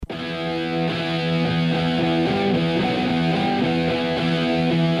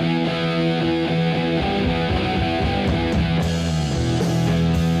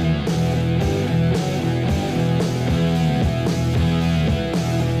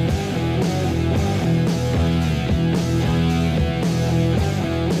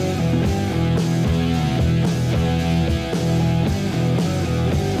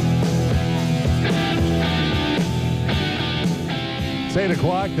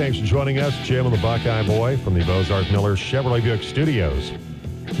o'clock. Thanks for joining us. Jim and the Buckeye Boy from the Bozarth Miller Chevrolet Buick Studios.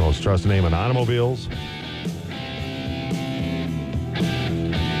 Most trusted name in automobiles.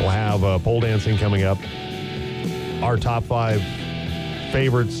 We'll have pole dancing coming up. Our top 5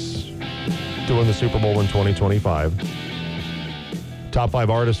 favorites doing the Super Bowl in 2025. Top 5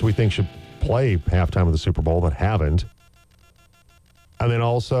 artists we think should play halftime of the Super Bowl that haven't. And then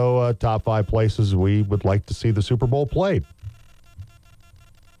also top 5 places we would like to see the Super Bowl played.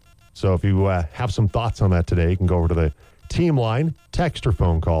 So if you have some thoughts on that today, you can go over to the team line, text or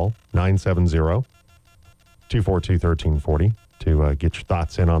phone call, 970-242-1340 to get your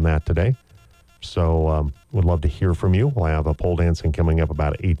thoughts in on that today. So would love to hear from you. We'll have a pole dancing coming up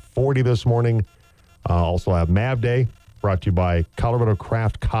about 8:40 this morning. Also have Mav Day, brought to you by Colorado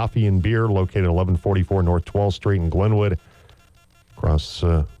Craft Coffee and Beer, located at 1144 North 12th Street in Glenwood, across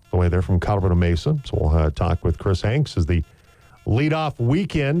the way there from Colorado Mesa. So we'll talk with Chris Hanks as the leadoff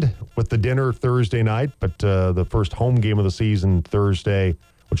weekend with the dinner Thursday night, but the first home game of the season Thursday,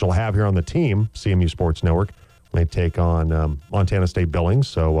 which we'll have here on the team, CMU Sports Network, may take on Montana State Billings.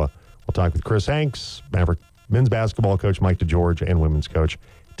 So we'll talk with Chris Hanks, Maverick men's basketball coach Mike DeGeorge, and women's coach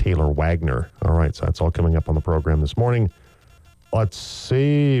Taylor Wagner. All right, so that's all coming up on the program this morning. Let's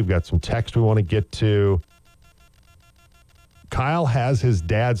see. We've got some text we want to get to. Kyle has his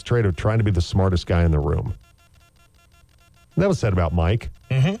dad's trait of trying to be the smartest guy in the room. That was said about Mike.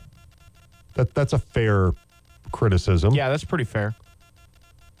 Mm-hmm. That's a fair criticism. Yeah, that's pretty fair.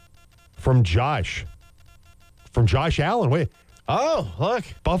 From Josh Allen. Wait. Oh, look.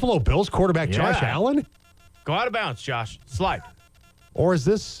 Buffalo Bills quarterback Josh Allen? Go out of bounds, Josh. Slide. Or is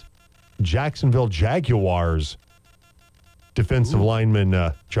this Jacksonville Jaguars defensive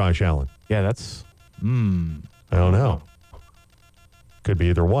lineman Josh Allen? Yeah, that's... I don't know. Could be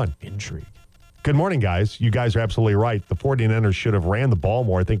either one. Intrigue. Good morning, guys. You guys are absolutely right. The 49ers should have ran the ball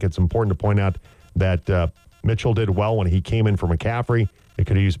more. I think it's important to point out that Mitchell did well when he came in for McCaffrey. They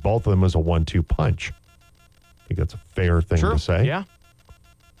could have used both of them as a 1-2 punch. I think that's a fair thing to say. Yeah.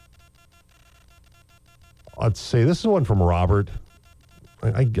 Let's see. This is one from Robert.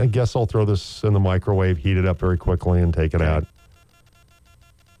 I guess I'll throw this in the microwave, heat it up very quickly, and take it out.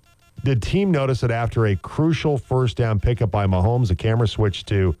 Did team notice that after a crucial first down pickup by Mahomes, the camera switched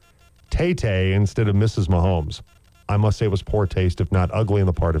to Tay-Tay instead of Mrs. Mahomes? I must say it was poor taste, if not ugly, on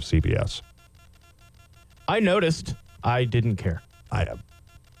the part of CBS. I noticed. I didn't care. I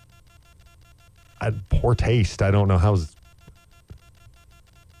had poor taste. I don't know how.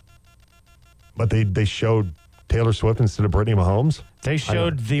 But they showed Taylor Swift instead of Brittany Mahomes? They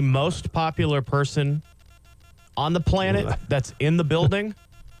showed the most popular person on the planet that's in the building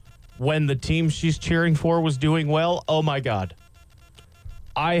when the team she's cheering for was doing well. Oh, my God.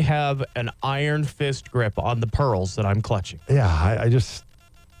 I have an iron fist grip on the pearls that I'm clutching. Yeah, I just...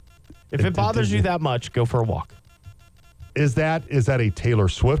 If it bothers you that much, go for a walk. Is that a Taylor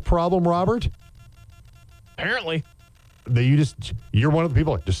Swift problem, Robert? Apparently. You're one of the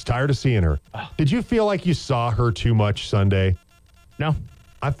people just tired of seeing her. Did you feel like you saw her too much Sunday? No.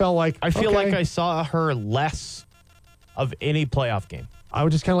 I feel like I saw her less of any playoff game. I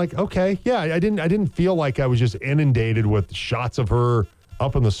was just kind of like, okay, yeah, I didn't feel like I was just inundated with shots of her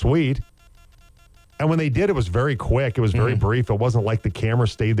up in the suite. And when they did, it was very quick. It was very brief. It wasn't like the camera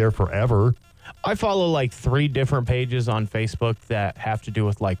stayed there forever. I follow like 3 different pages on Facebook that have to do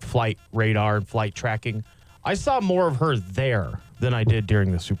with like flight radar and flight tracking. I saw more of her there than I did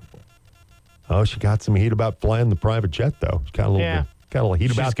during the Super Bowl. Oh, she got some heat about flying the private jet, though. She got a little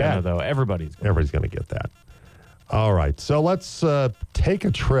heat about that. Though. Everybody's going to get that. All right, so let's take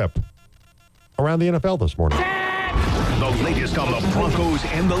a trip around the NFL this morning. The latest on the Broncos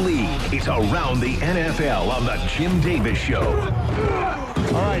and the league. It's Around the NFL on the Jim Davis Show.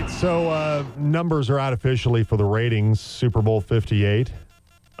 All right, so numbers are out officially for the ratings. Super Bowl 58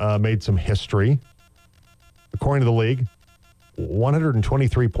 made some history. According to the league,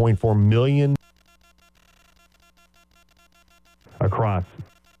 123.4 million across.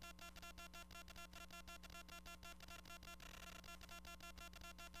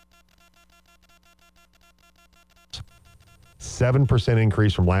 %7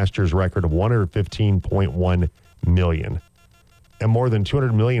 increase from last year's record of 115.1 million. And more than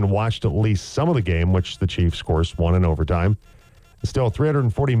 200 million watched at least some of the game, which the Chiefs, of course, won in overtime. Still,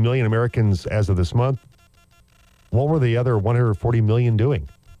 340 million Americans as of this month. What were the other 140 million doing,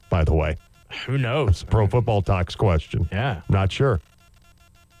 by the way? Who knows? That's Pro Football Talk's question. Yeah. Not sure.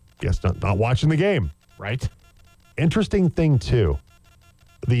 Guess not watching the game. Right. Interesting thing, too.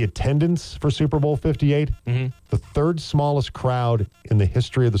 The attendance for Super Bowl 58, the third smallest crowd in the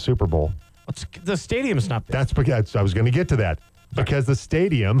history of the Super Bowl. The stadium's not big. That's because I was going to get to that. Because the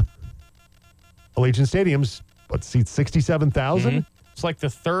stadium, Allegiant Stadium's, seats 67,000? Mm-hmm. It's like the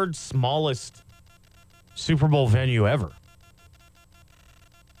third smallest Super Bowl venue ever.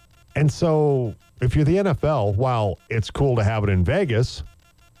 And so if you're the NFL, while it's cool to have it in Vegas,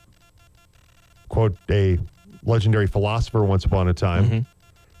 quote a legendary philosopher once upon a time,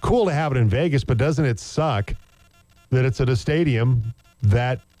 cool to have it in Vegas, but doesn't it suck that it's at a stadium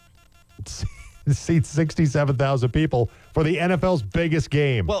that seats 67,000 people for the NFL's biggest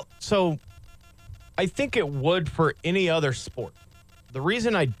game? Well, so I think it would for any other sport. The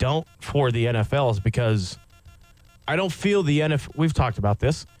reason I don't for the NFL is because I don't feel the NFL, we've talked about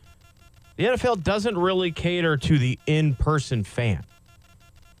this, the NFL doesn't really cater to the in-person fan.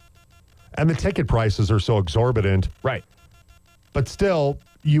 And the ticket prices are so exorbitant. Right. But still,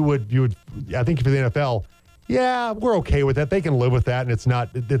 you would I think for the NFL, yeah, we're okay with that. They can live with that, and it's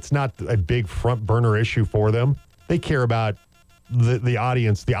not a big front burner issue for them. They care about the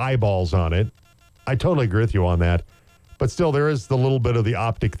audience, the eyeballs on it. I totally agree with you on that. But still, there is the little bit of the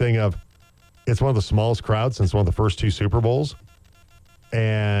optic thing of it's one of the smallest crowds since one of the first two Super Bowls.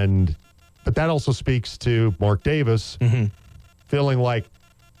 But that also speaks to Mark Davis feeling like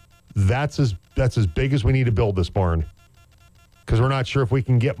that's as big as we need to build this barn. Because we're not sure if we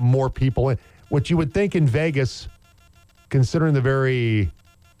can get more people in. What you would think in Vegas, considering the very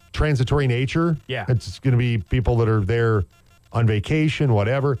transitory nature, it's going to be people that are there on vacation,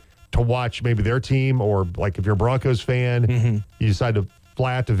 whatever, to watch maybe their team, or like if you're a Broncos fan, you decide to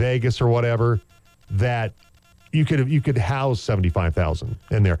fly out to Vegas or whatever, that you could house 75,000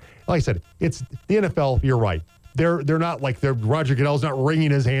 in there. Like I said, it's the NFL. You're right. They're not like Roger Goodell's not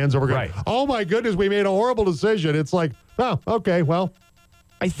wringing his hands over going, oh my goodness, we made a horrible decision. It's like, oh, okay, well,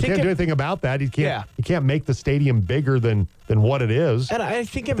 I think you can't do anything about that. You can't make the stadium bigger than what it is. And I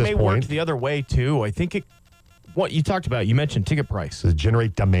think it may work the other way too. I think what you talked about, you mentioned ticket price. Does it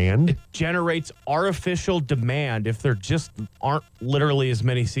generate demand? It generates artificial demand if there just aren't literally as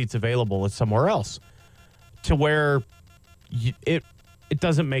many seats available as somewhere else, to where it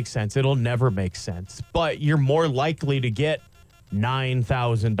doesn't make sense. It'll never make sense. But you're more likely to get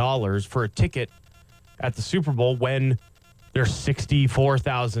 $9,000 for a ticket at the Super Bowl when there's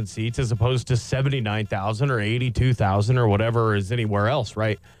 64,000 seats as opposed to 79,000 or 82,000 or whatever is anywhere else,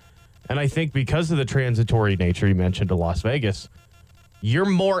 right? And I think because of the transitory nature you mentioned to Las Vegas, you're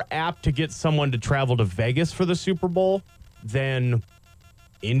more apt to get someone to travel to Vegas for the Super Bowl than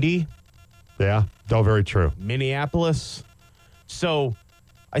Indy. Yeah, very true. Minneapolis. So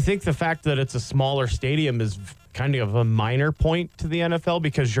I think the fact that it's a smaller stadium is kind of a minor point to the NFL,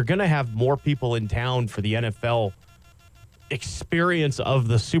 because you're going to have more people in town for the NFL experience of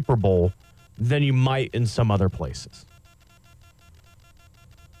the Super Bowl than you might in some other places.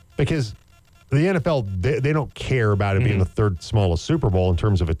 Because the NFL, they don't care about it being the third smallest Super Bowl in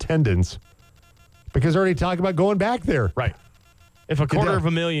terms of attendance, because they're already talking about going back there. Right. If a quarter of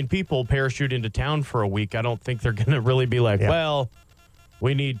a million people parachute into town for a week, I don't think they're going to really be like, well,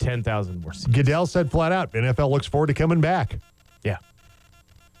 we need 10,000 more seats. Goodell said flat out, NFL looks forward to coming back. Yeah.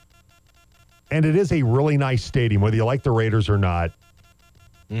 And it is a really nice stadium, whether you like the Raiders or not.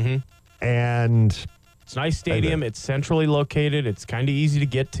 And it's a nice stadium. It's centrally located. It's kind of easy to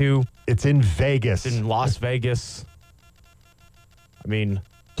get to. It's in Vegas. It's in Las Vegas. I mean,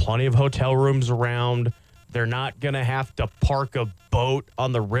 plenty of hotel rooms around. They're not going to have to park a boat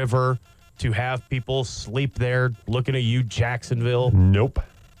on the river to have people sleep there looking at you, Jacksonville. Nope.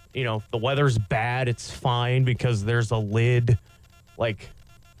 You know, the weather's bad. It's fine because there's a lid. And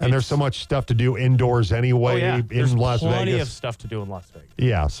there's so much stuff to do indoors anyway in Las Vegas. There's plenty of stuff to do in Las Vegas.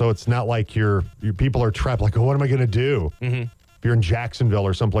 Yeah, so it's not like your people are trapped like, oh, what am I going to do? If you're in Jacksonville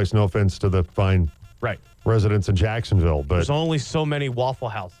or someplace, no offense to the fine residents in Jacksonville. But there's only so many Waffle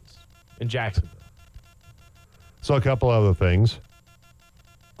Houses in Jacksonville. So a couple other things.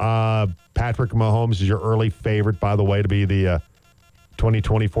 Patrick Mahomes is your early favorite, by the way, to be the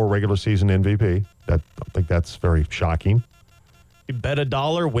 2024 regular season MVP. I think that's very shocking. You bet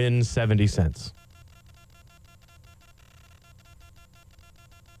 $1, win 70 cents.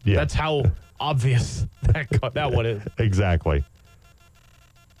 Yeah. That's how obvious that one is. Exactly.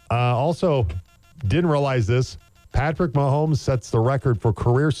 Also, didn't realize this. Patrick Mahomes sets the record for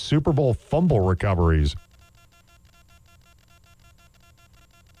career Super Bowl fumble recoveries.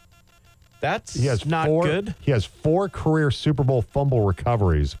 That's not good. He has 4 career Super Bowl fumble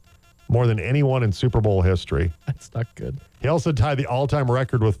recoveries, more than anyone in Super Bowl history. That's not good. He also tied the all-time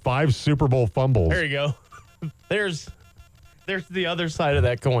record with 5 Super Bowl fumbles. There you go. There's the other side of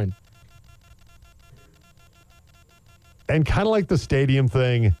that coin. And kind of like the stadium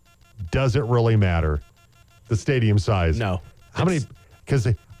thing, does it really matter? The stadium size. No. How many? Because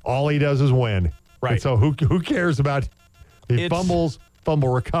all he does is win. Right. And so who cares about the fumbles, fumble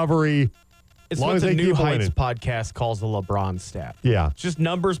recovery? It's long what as the they New keep Heights winning. podcast calls the LeBron stat. Yeah. It's just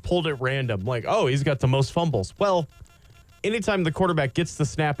numbers pulled at random. Like, oh, he's got the most fumbles. Well, anytime the quarterback gets the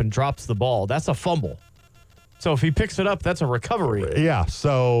snap and drops the ball, that's a fumble. So if he picks it up, that's a recovery. Yeah.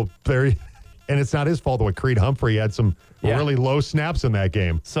 So there, and it's not his fault that Creed Humphrey had some really low snaps in that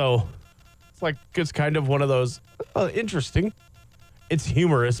game. So it's kind of one of those interesting. It's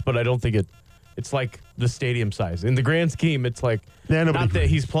humorous, but I don't think it's like the stadium size. In the grand scheme, it's like not that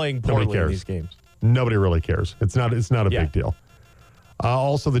he's playing poorly in these games. Nobody really cares. It's not a big deal.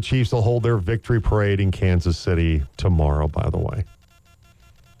 Also, the Chiefs will hold their victory parade in Kansas City tomorrow, by the way.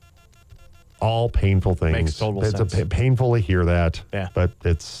 All painful things. Makes total sense. It's painful to hear that, but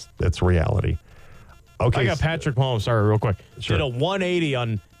it's reality. Okay. I got Patrick Mahomes, sorry, real quick. Sure. Did a 180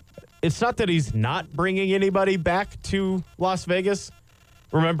 on, it's not that he's not bringing anybody back to Las Vegas.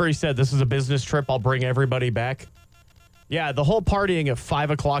 Remember, he said, this is a business trip. I'll bring everybody back. Yeah, the whole partying at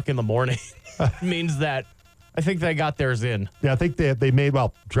 5 o'clock in the morning means that I think they got theirs in. Yeah, I think they made,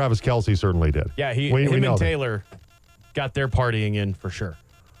 well, Travis Kelce certainly did. Yeah, we him know and that. Taylor got their partying in for sure.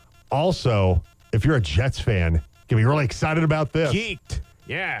 Also, if you're a Jets fan, you can be really excited about this. Geeked.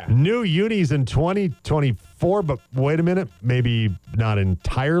 Yeah. New unis in 2024, but wait a minute, maybe not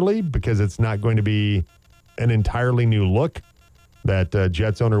entirely because it's not going to be an entirely new look. That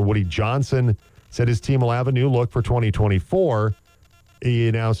Jets owner Woody Johnson said his team will have a new look for 2024. He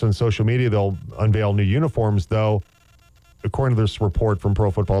announced on social media they'll unveil new uniforms, though, according to this report from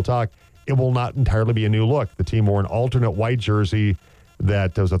Pro Football Talk, it will not entirely be a new look. The team wore an alternate white jersey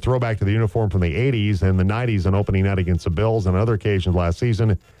that was a throwback to the uniform from the 80s and the 90s on opening night against the Bills and other occasions last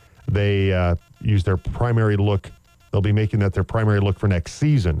season. They used their primary look. They'll be making that their primary look for next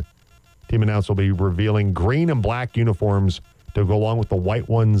season. Team announced will be revealing green and black uniforms to go along with the white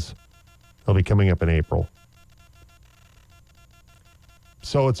ones. They'll be coming up in April.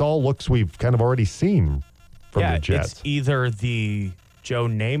 So it's all looks we've kind of already seen from the Jets. It's either the Joe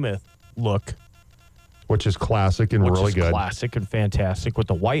Namath look, which is classic and really good. Classic and fantastic with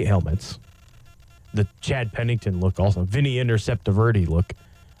the white helmets. The Chad Pennington look also. Vinny Interceptaverde look.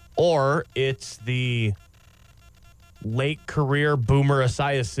 Or it's the late career Boomer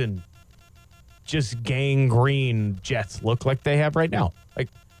Esiason just gangrene Jets look like they have right now. Like,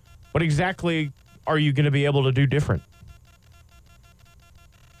 what exactly are you going to be able to do different?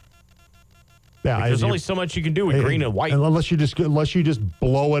 Yeah, there's only so much you can do with green and white. Unless you just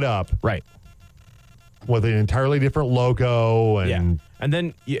blow it up. Right. With an entirely different logo. And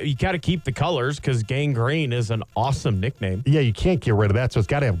then you got to keep the colors because gangrene is an awesome nickname. Yeah, you can't get rid of that, so it's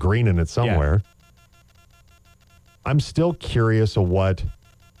got to have green in it somewhere. I'm still curious of what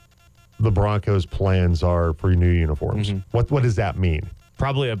the Broncos' plans are for new uniforms. Mm-hmm. What does that mean?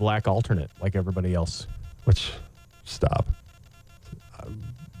 Probably a black alternate like everybody else. Stop.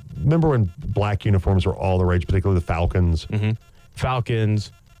 Remember when black uniforms were all the rage, particularly the Falcons? Mm-hmm.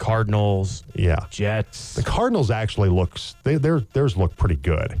 Falcons, Cardinals, Jets. The Cardinals actually theirs look pretty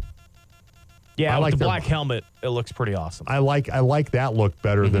good. Yeah, with the black helmet, it looks pretty awesome. I like that look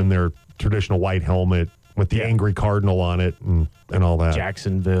better than their traditional white helmet with the angry cardinal on it and all that.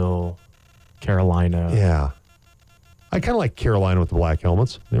 Jacksonville, Carolina. Yeah. I kind of like Carolina with the black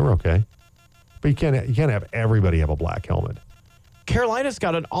helmets. They were okay. But you can't have everybody have a black helmet. Carolina's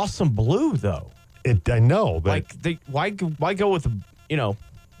got an awesome blue, though. I know, but why go with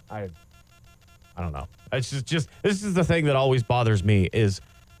I don't know. It's just this is the thing that always bothers me is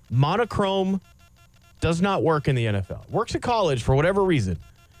monochrome does not work in the NFL. Works at college for whatever reason.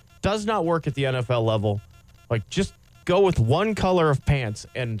 Does not work at the NFL level. Like, just go with one color of pants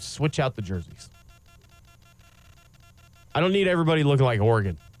and switch out the jerseys. I don't need everybody looking like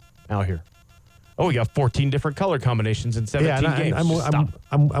Oregon out here. Oh, we got 14 different color combinations in 17 games.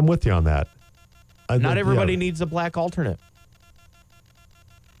 I'm with you on that. Not everybody needs a black alternate.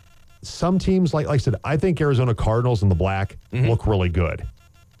 Some teams, like I said, I think Arizona Cardinals in the black look really good.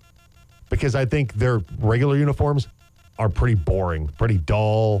 Because I think their regular uniforms are pretty boring, pretty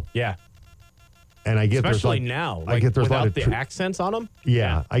dull. Yeah. And I get especially now, like there's without a lot of the accents on them.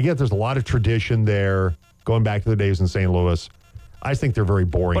 Yeah, I get there's a lot of tradition there, going back to the days in St. Louis. I just think they're very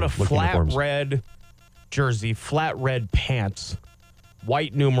boring. But a flat red jersey, flat red pants,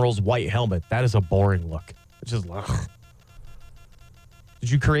 white numerals, white helmet, that is a boring look. It's just, ugh.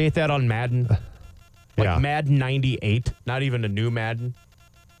 Did you create that on Madden? Madden 98, not even a new Madden.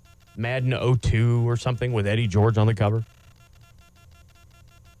 Madden 02 or something with Eddie George on the cover.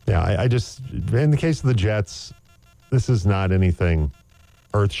 Yeah, I just, in the case of the Jets, this is not anything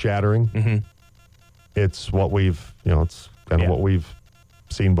earth-shattering. Mm-hmm. It's what it's kind of what we've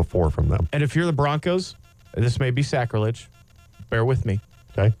seen before from them. And if you're the Broncos, this may be sacrilege. Bear with me.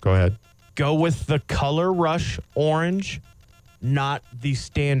 Okay, go ahead. Go with the Color Rush orange, not the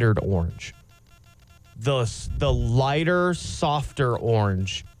standard orange. The lighter, softer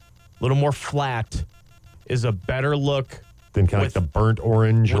orange, a little more flat, is a better look. Then kind of like the burnt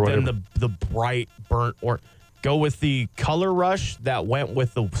orange or whatever. Than the bright burnt orange. Go with the Color Rush that went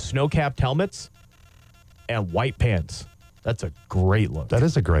with the snow-capped helmets and white pants. That's a great look. That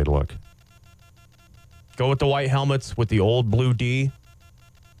is a great look. Go with the white helmets with the old blue D.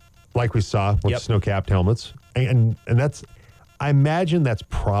 Like we saw with snow-capped helmets. And that's, I imagine that's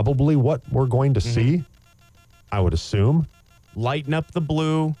probably what we're going to see, I would assume. Lighten up the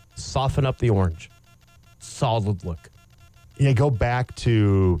blue, soften up the orange. Solid look. Yeah, go back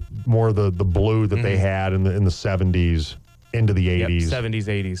to more the blue that they had in the 70s into the 80s. 70s,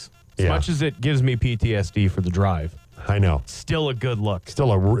 80s. As much as it gives me PTSD for the drive. I know. Still a good look.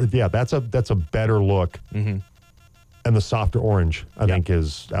 That's a better look. Mm-hmm. And the softer orange, I think,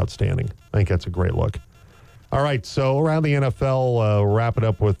 is outstanding. I think that's a great look. All right, so around the NFL, wrap it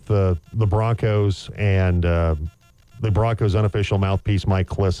up with the Broncos. And the Broncos' unofficial mouthpiece, Mike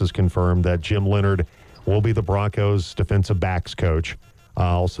Klis, has confirmed that Jim Leonhard will be the Broncos' defensive backs coach.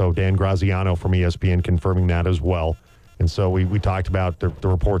 Also, Dan Graziano from ESPN confirming that as well. And so we talked about the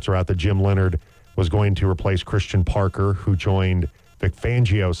reports are out that Jim Leonhard was going to replace Christian Parker, who joined Vic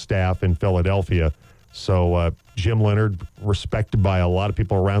Fangio's staff in Philadelphia. So Jim Leonhard, respected by a lot of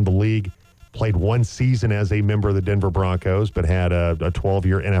people around the league, played one season as a member of the Denver Broncos, but had a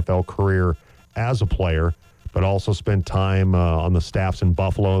 12-year NFL career as a player, but also spent time on the staffs in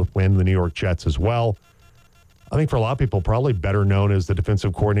Buffalo and the New York Jets as well. I think for a lot of people, probably better known as the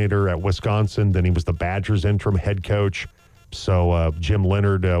defensive coordinator at Wisconsin than he was the Badgers interim head coach. So Jim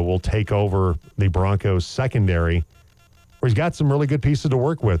Leonhard will take over the Broncos secondary, where he's got some really good pieces to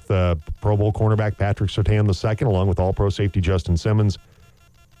work with. Pro Bowl cornerback Patrick Surtain II, along with All-Pro safety Justin Simmons.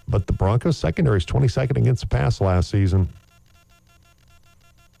 But the Broncos secondary is 22nd against the pass last season.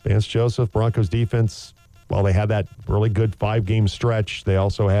 Vance Joseph, Broncos defense, while they had that really good 5-game stretch, they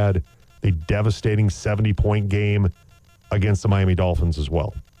also had the devastating 70-point game against the Miami Dolphins as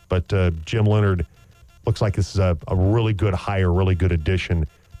well. But Jim Leonhard looks like this is a really good hire, really good addition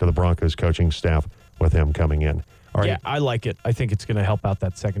to the Broncos coaching staff with him coming in. All right. Yeah, I like it. I think it's going to help out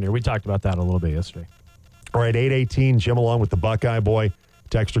that secondary. We talked about that a little bit yesterday. All right, 8:18, Jim along with the Buckeye Boy.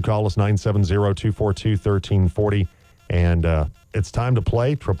 Text or call us 970-242-1340. And it's time to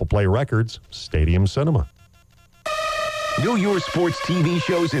play Triple Play Records Stadium Cinema. Know your sports TV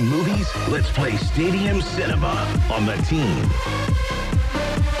shows and movies? Let's play Stadium Cinema on the team.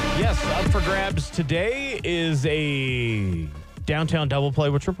 Yes, up for grabs today is a downtown double play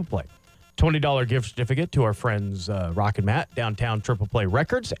with Triple Play. $20 gift certificate to our friends Rock and Matt, downtown Triple Play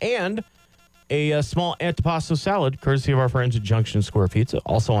Records, and a small antipasto salad, courtesy of our friends at Junction Square Pizza,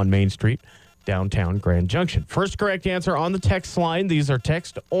 also on Main Street, downtown Grand Junction. First correct answer on the text line. These are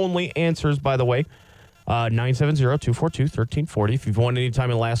text-only answers, by the way. 970-242-1340. If you've won any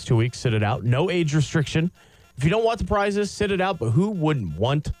time in the last 2 weeks, sit it out. No age restriction. If you don't want the prizes, sit it out. But who wouldn't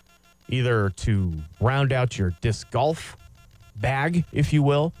want either to round out your disc golf bag, if you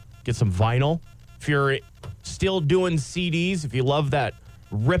will, get some vinyl? If you're still doing CDs, if you love that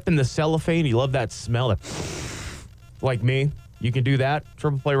rip in the cellophane, you love that smell, like me, you can do that.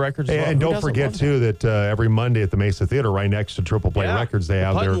 Triple Play Records. And don't forget, too, that every Monday at the Mesa Theater, right next to Triple Play Records, they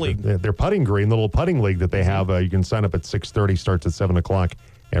have their putting green, the little putting league that they have. You can sign up at 6:30, starts at 7 o'clock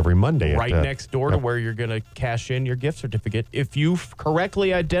every Monday. Right next door to where you're going to cash in your gift certificate if you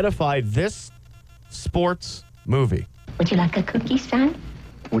correctly identify this sports movie. Would you like a cookie, son?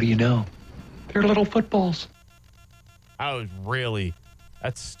 What do you know? They're little footballs.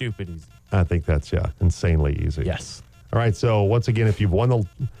 That's stupid easy. I think that's, insanely easy. Yes. All right, so once again, if you've won the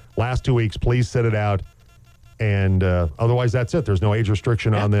last 2 weeks, please sit it out. And otherwise, that's it. There's no age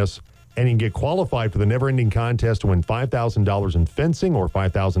restriction on this. And you can get qualified for the never-ending contest to win $5,000 in fencing or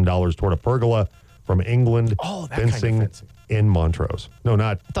 $5,000 toward a pergola from England fencing in Montrose. No,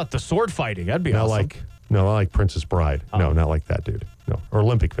 not... I thought the sword fighting. That'd be not awesome. Not like Princess Bride. Oh. No, not like that, dude. No. Or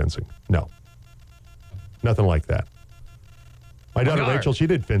Olympic fencing. No. Nothing like that. My daughter Rachel, she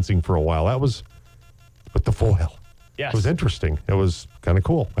did fencing for a while. That was with the foil. Yes. It was interesting. It was kind of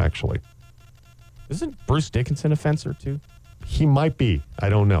cool, actually. Isn't Bruce Dickinson a fencer, too? He might be. I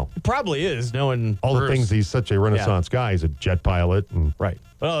don't know. He probably is, knowing all Bruce. The things. He's such a Renaissance guy. He's a jet pilot. Right.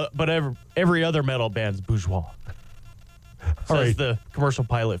 But every other metal band's bourgeois. Says the commercial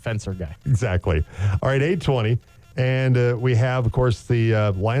pilot fencer guy. Exactly. All right, 8:20. And we have, of course,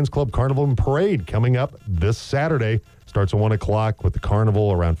 the Lions Club Carnival and Parade coming up this Saturday. Starts at 1 o'clock with the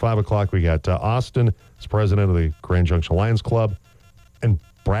carnival. Around 5 o'clock, we got Austin as president of the Grand Junction Lions Club. And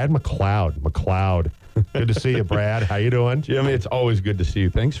Brad McLeod. Good to see you, Brad. How you doing? Jim, it's always good to see you.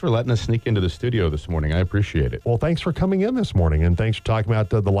 Thanks for letting us sneak into the studio this morning. I appreciate it. Well, thanks for coming in this morning, and thanks for talking about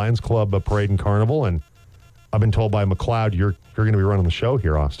the Lions Club Parade and Carnival. And I've been told by McLeod you're going to be running the show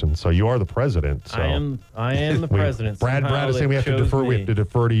here, Austin. So you are the president. So I am the president. Brad is saying we have to defer. We have to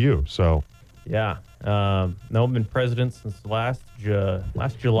defer to you. So yeah, no, I've been president since last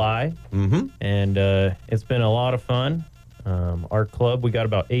July, and it's been a lot of fun. Our club, we got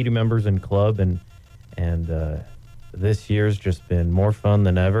about 80 members in club, and this year's just been more fun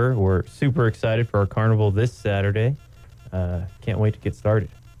than ever. We're super excited for our carnival this Saturday. Can't wait to get started.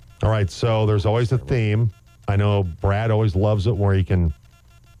 All right, so there's always a theme. I know Brad always loves it where he can,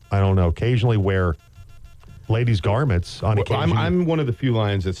 I don't know, occasionally wear ladies' garments on occasion. I'm one of the few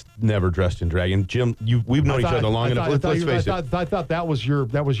Lions that's never dressed in drag. And Jim, we've known each other long enough. Let's face it. I thought that was your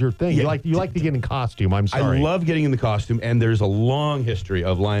thing. Yeah. You like to get in costume. I'm sorry. I love getting in the costume, and there's a long history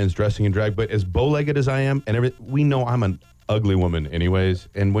of Lions dressing in drag. But as bow-legged as I am, and we know I'm an ugly woman anyways.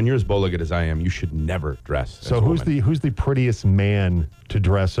 And when you're as bow-legged as I am, you should never dress. So as a who's woman. the prettiest man to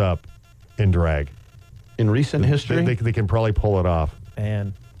dress up in drag? In recent history? They can probably pull it off.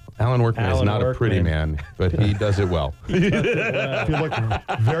 And Alan Workman is not a pretty man, but he does it well. If you look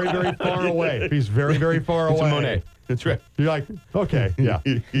very, very far away, if he's very, very far away. It's a Monet. That's right. You're like, okay, yeah.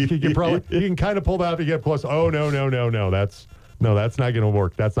 You can kind of pull that to get close. Oh, no. That's not going to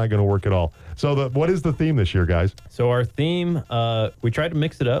work. That's not going to work at all. So what is the theme this year, guys? so our theme, we tried to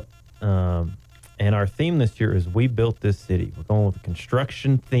mix it up, and our theme this year is We Built This City. We're going with a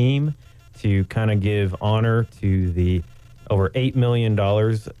construction theme to kind of give honor to the over $8 million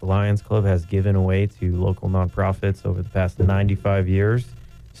Lions Club has given away to local nonprofits over the past 95 years.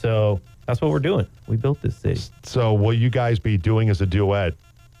 So that's what we're doing. We built this city. So will you guys be doing as a duet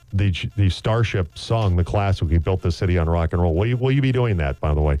the Starship song, the classic, We Built This City on Rock and Roll? Will you be doing that,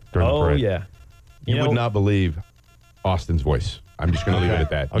 by the way, during the parade? Yeah. You would not believe Austin's voice. I'm just going to leave it at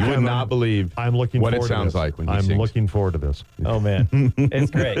that. You would not believe what it sounds like when he sings. I'm looking forward to this. Oh, man. It's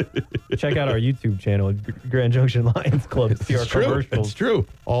great. Check out our YouTube channel, Grand Junction Lions Club, to see our commercials. It's true.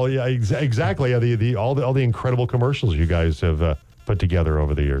 Oh, yeah, exactly. Yeah, all the incredible commercials you guys have put together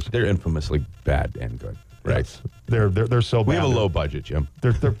over the years. They're infamously bad and good. Right. Yes. They're so bad. We have a low budget, Jim.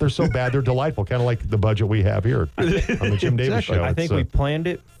 They're so bad. They're delightful, kind of like the budget we have here on the Jim Davis Show. I think we planned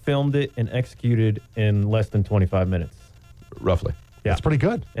it, filmed it, and executed in less than 25 minutes. Roughly. Yeah, it's pretty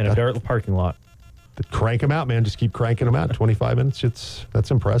good. In a dirt parking lot. Crank them out, man. Just keep cranking them out. 25 minutes. That's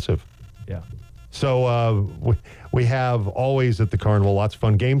impressive. Yeah. So we have always at the carnival lots of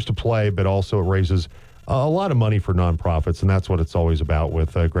fun games to play, but also it raises a lot of money for nonprofits, and that's what it's always about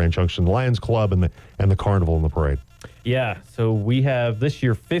with Grand Junction Lions Club and the carnival and the parade. Yeah. So we have this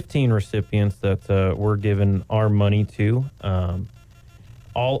year 15 recipients that we're giving our money to.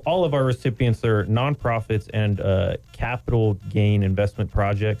 All of our recipients are nonprofits and capital gain investment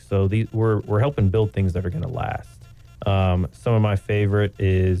projects. So we're helping build things that are going to last. Some of my favorite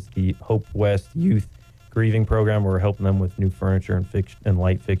is the Hope West Youth Grieving Program. We're helping them with new furniture and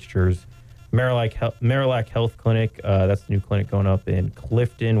light fixtures. Marillac Health Clinic, that's the new clinic going up in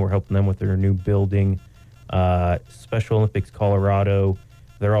Clifton. We're helping them with their new building. Special Olympics Colorado,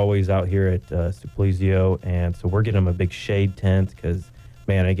 they're always out here at Suplizio, and so we're getting them a big shade tent because,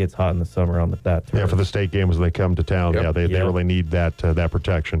 man, it gets hot in the summer on that turf. Yeah, for the state games when they come to town. Yep. Yeah, they really need that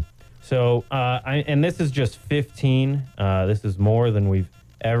protection. So, and this is just 15. This is more than we've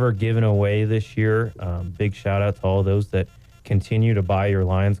ever given away this year. Big shout out to all those that continue to buy your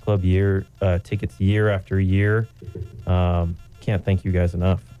Lions Club tickets year after year. Can't thank you guys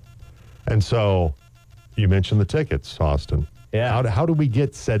enough. And so, you mentioned the tickets, Austin. Yeah. How do we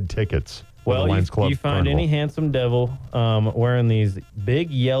get said tickets? Well, Lions Club you find Carnival? any handsome devil wearing these big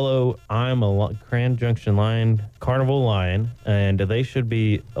yellow I'm a Grand Junction Lion Carnival Lion, and they should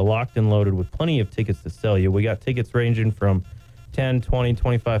be locked and loaded with plenty of tickets to sell you. We got tickets ranging from $10, $20,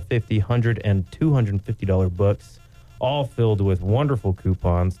 $25, $50, $100, and $250 books, all filled with wonderful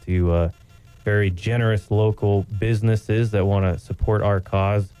coupons to very generous local businesses that want to support our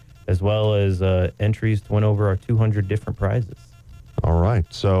cause, as well as entries to win over our 200 different prizes. All right.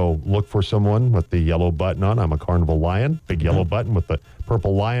 So look for someone with the yellow button on. I'm a Carnival Lion. Big yellow button with the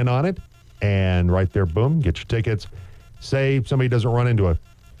purple lion on it. And right there, boom, get your tickets. Say somebody doesn't run into a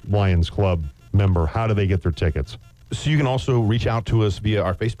Lions Club member. How do they get their tickets? So you can also reach out to us via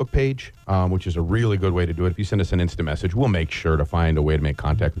our Facebook page, which is a really good way to do it. If you send us an instant message, we'll make sure to find a way to make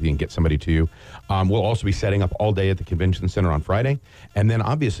contact with you and get somebody to you. We'll also be setting up all day at the Convention Center on Friday. And then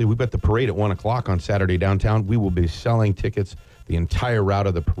obviously we've got the parade at 1 o'clock on Saturday downtown. We will be selling tickets. The entire route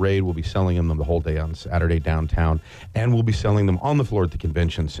of the parade, we'll be selling them the whole day on Saturday downtown, and we'll be selling them on the floor at the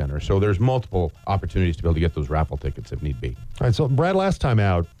Convention Center. So there's multiple opportunities to be able to get those raffle tickets if need be. All right, so Brad, last time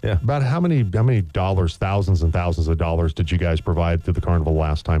out, about how many dollars, thousands and thousands of dollars did you guys provide through the carnival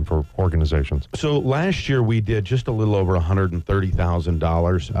last time for organizations? So last year we did just a little over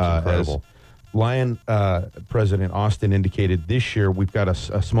 $130,000. Incredible. As Lion President Austin indicated, this year we've got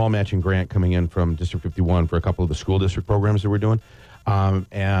a small matching grant coming in from District 51 for a couple of the school district programs that we're doing.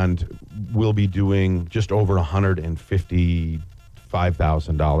 And we'll be doing just over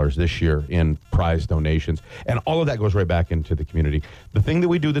 $155,000 this year in prize donations. And all of that goes right back into the community. The thing that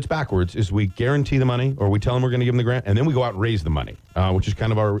we do that's backwards is we guarantee the money, or we tell them we're going to give them the grant, and then we go out and raise the money, which is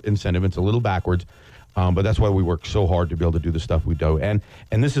kind of our incentive. It's a little backwards. But that's why we work so hard to be able to do the stuff we do. And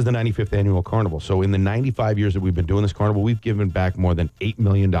this is the 95th annual carnival. So in the 95 years that we've been doing this carnival, we've given back more than $8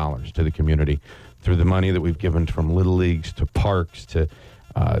 million to the community through the money that we've given from Little Leagues to parks to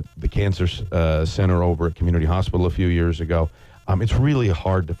the Cancer Center over at Community Hospital a few years ago. It's really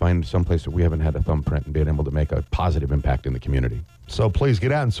hard to find someplace that we haven't had a thumbprint and been able to make a positive impact in the community. So please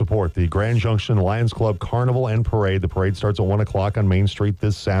get out and support the Grand Junction Lions Club Carnival and Parade. The parade starts at 1 o'clock on Main Street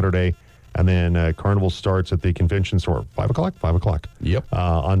this Saturday. And then Carnival starts at the Convention Center, 5 o'clock? 5 o'clock. Yep.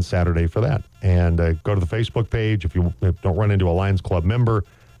 On Saturday for that. And go to the Facebook page if you don't run into a Lions Club member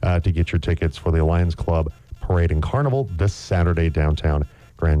to get your tickets for the Lions Club Parade and Carnival this Saturday downtown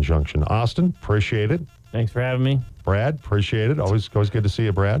Grand Junction. Austin, appreciate it. Thanks for having me. Brad, appreciate it. Always good to see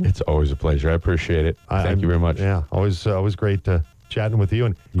you, Brad. It's always a pleasure. I appreciate it. Thank you very much. Yeah, always great chatting with you,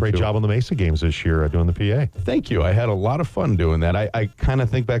 and great job on the Mesa games this year doing the PA. Thank you. I had a lot of fun doing that. I kind of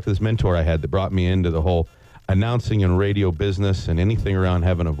think back to this mentor I had that brought me into the whole announcing and radio business and anything around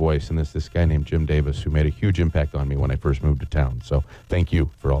having a voice. And this guy named Jim Davis, who made a huge impact on me when I first moved to town. So thank you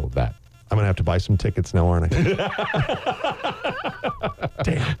for all of that. I'm going to have to buy some tickets now, aren't I?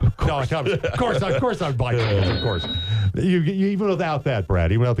 Damn. No, of course I'd buy tickets, of course. You, even without that,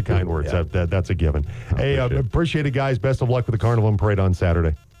 Brad, even without the kind words, that's a given. Hey, appreciate it, guys. Best of luck with the Carnival and Parade on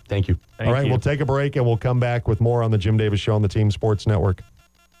Saturday. Thank you. All right, we'll take a break, and we'll come back with more on the Jim Davis Show on the Team Sports Network.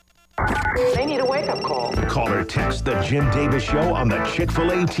 They need a wake-up call. Call or text the Jim Davis Show on the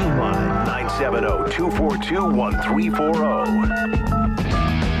Chick-fil-A team line,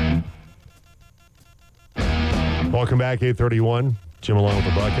 970-242-1340. Welcome back, 831. Jim along with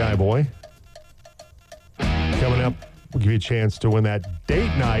the Buckeye Boy. Coming up, we'll give you a chance to win that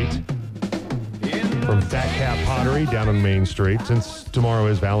date night from Fat Cat Pottery down on Main Street, since tomorrow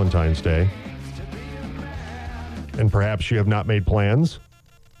is Valentine's Day. And perhaps you have not made plans.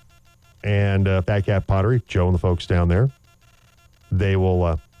 And Fat Cat Pottery, Joe and the folks down there, they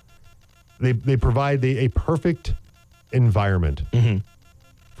will they provide a perfect environment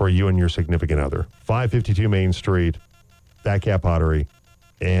for you and your significant other. 552 Main Street, Fat Cat Pottery,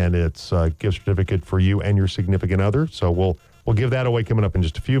 and it's a gift certificate for you and your significant other. So we'll give that away coming up in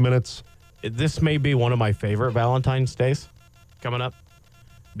just a few minutes. This may be one of my favorite Valentine's Days coming up,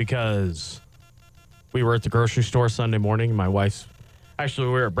 because we were at the grocery store Sunday morning. My wife's actually,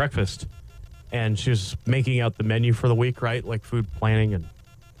 we were at breakfast, and she was making out the menu for the week, right? Like food planning. And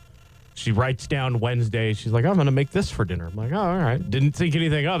she writes down Wednesday. She's like, I'm going to make this for dinner. I'm like, oh, all right. Didn't think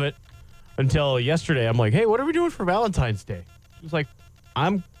anything of it until yesterday. I'm like, hey, what are we doing for Valentine's Day? She was like,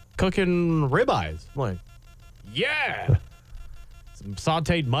 I'm cooking ribeyes. I'm like, yeah. Some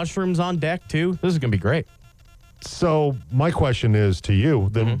sauteed mushrooms on deck, too. This is going to be great. So my question is to you,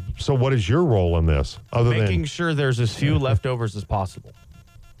 then, so what is your role in this? Making sure there's as few leftovers as possible.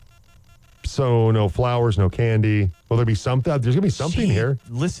 So no flowers, no candy. Will there be something? There's going to be something here.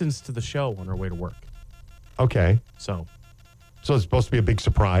 Listens to the show on her way to work. Okay. So it's supposed to be a big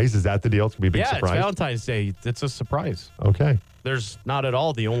surprise. Is that the deal? It's going to be a big surprise? Yeah, it's Valentine's Day. It's a surprise. Okay. There's not at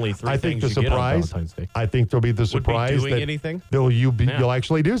all the only three things you get on Valentine's Day. I think there'll be the surprise. Would be doing anything? You'll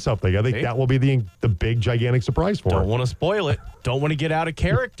actually do something. I think that will be the big, gigantic surprise for her. Don't want to spoil it. Don't want to get out of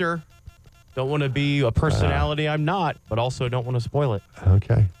character. Don't want to be a personality I'm not, but also don't want to spoil it.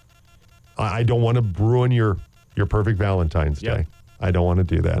 Okay. I don't want to ruin your perfect Valentine's Day. I don't want to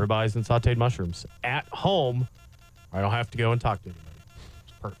do that. Ribeyes and sauteed mushrooms. At home, I don't have to go and talk to anybody.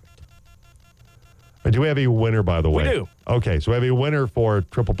 It's perfect. Do we have a winner, by the way? We do. Okay, so we have a winner for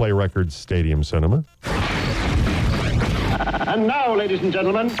Triple Play Records Stadium Cinema. And now, ladies and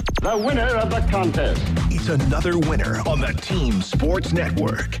gentlemen, the winner of the contest. It's another winner on the Team Sports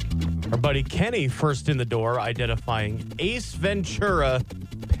Network. Our buddy Kenny first in the door, identifying Ace Ventura,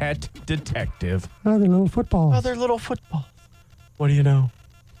 pet detective. Oh, they're little footballs. Oh, they're little footballs. What do you know?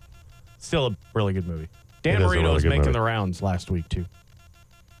 Still a really good movie. Dan It is a Marino really was good making movie. the rounds last week, too.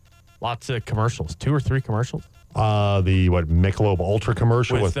 Lots of commercials. 2 or 3 commercials. The Michelob Ultra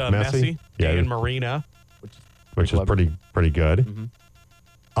commercial with Messi. Yeah, Dan Marino. which is clever. pretty good.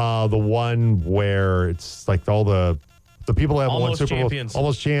 Mm-hmm. The one where it's like all the people that have won Almost Super Champions. Bowl,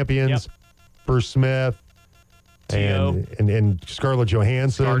 almost champions. Yep. Bruce Smith T.O. and Scarlett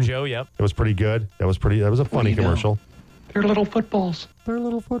Johansson. ScarJo, yep. It was pretty good. That was a funny you know? commercial. They're little footballs. They're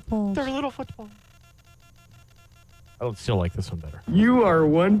little footballs. They're little football. I would still like this one better. You are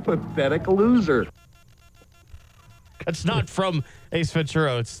one pathetic loser. It's not from Ace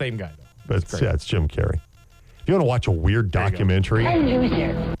Ventura. It's the same guy, though. But it's Jim Carrey. If you want to watch a weird There you go. documentary,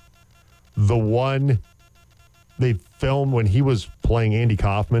 Loser. the one they filmed when he was playing Andy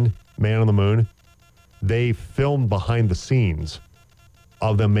Kaufman, Man on the Moon, they filmed behind the scenes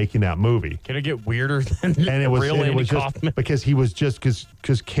of them making that movie. Can it get weirder than And it was, real and it Andy was just Kaufman? because he was just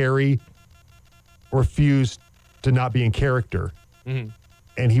because Carey refused to not be in character. Mm-hmm.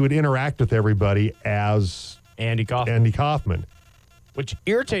 And he would interact with everybody as Andy Kaufman. Andy Kaufman. Which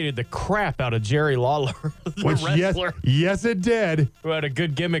irritated the crap out of Jerry Lawler, the Which, wrestler, yes, it did. who had a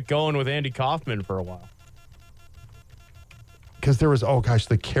good gimmick going with Andy Kaufman for a while. Because there was,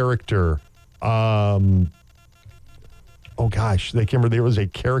 the character. They can't remember. There was a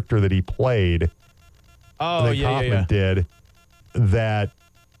character that he played. Oh, that Kaufman did that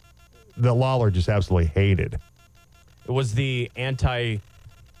Lawler just absolutely hated. It was the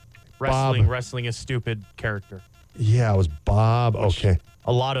anti-wrestling, wrestling is stupid character. Yeah, it was Bob. Which Okay.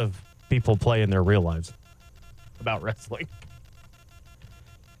 A lot of people play in their real lives about wrestling.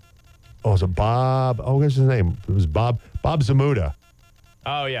 Oh, was it Bob? Oh, what's his name? It was Bob Zamuda.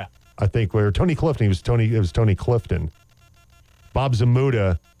 Oh, yeah. I think where Tony Clifton. It was Tony Clifton. Bob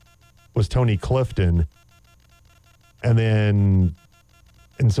Zamuda was Tony Clifton. And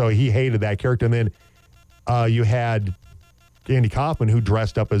so he hated that character. And then you had Andy Kaufman, who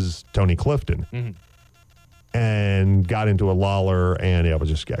dressed up as Tony Clifton and got into a Lawler, and it was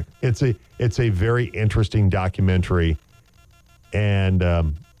just it's a very interesting documentary. And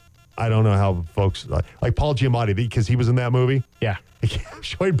I don't know how folks like Paul Giamatti, because he was in that movie. Yeah. I kept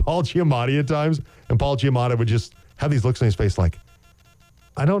showing Paul Giamatti at times, and Paul Giamatti would just have these looks on his face like,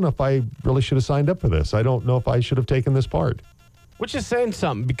 I don't know if I really should have signed up for this. I don't know if I should have taken this part. Which is saying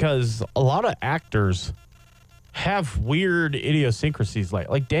something, because a lot of actors have weird idiosyncrasies.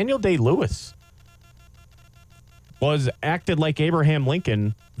 Like Daniel Day-Lewis was acted like Abraham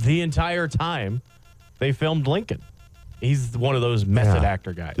Lincoln the entire time they filmed Lincoln. He's one of those method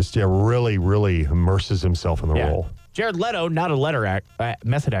actor guys. Just really, really immerses himself in the role. Jared Leto, not a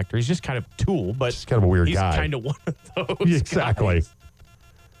method actor. He's just kind of tool, but Just kind of a weird he's guy. kind of one of those Exactly. guys.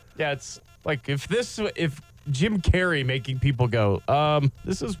 Yeah, it's like if Jim Carrey making people go,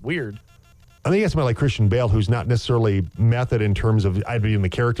 this is weird. I think that's somebody like Christian Bale, who's not necessarily method in terms of I'd be in the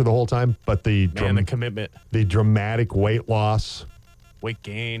character the whole time, but the commitment, the dramatic weight loss, weight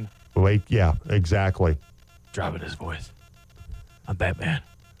gain, yeah, exactly. dropping his voice. I'm Batman.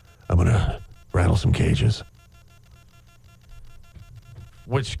 I'm gonna rattle some cages.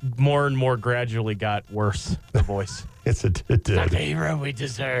 Which more and more gradually got worse, the voice. It Not the did. hero we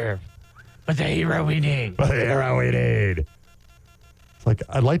deserve, but the hero we need. But here we need. It's like,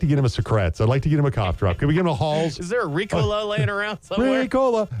 I'd like to get him a Secrets. I'd like to get him a cough drop. Can we get him a Halls? Is there a Ricola laying around somewhere?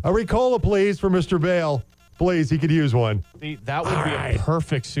 Ricola. A Ricola, please, for Mr. Bale. Please, he could use one. See, that would be a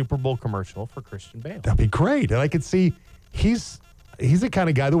perfect Super Bowl commercial for Christian Bale. That'd be great. And I could see he's the kind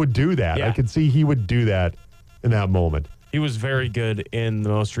of guy that would do that. Yeah. I could see he would do that in that moment. He was very good in the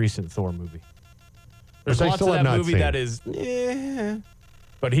most recent Thor movie. There's Which I lots still of have that not movie seen. that is,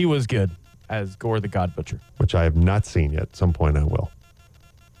 but he was good as Gore the God Butcher. Which I have not seen yet. At some point I will.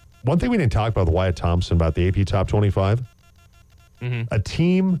 One thing we didn't talk about with Wyatt Thompson about the AP Top 25. A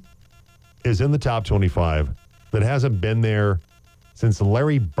team is in the top 25 that hasn't been there since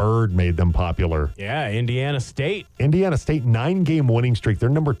Larry Bird made them popular. Yeah, Indiana State. Indiana State, 9-game winning streak. They're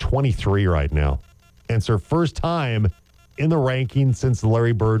number 23 right now. And it's their first time in the rankings since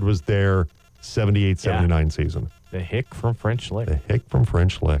Larry Bird was there 78-79 season. The Hick from French Lick. The Hick from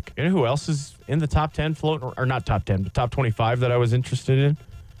French Lick. You know who else is in the top 10 floating, or not top 10, but top 25 that I was interested in?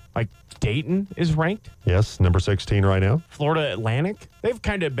 Like Dayton is ranked. Yes, number 16 right now. Florida Atlantic. They've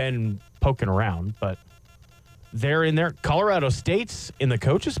kind of been poking around, but they're in there. Colorado State's in the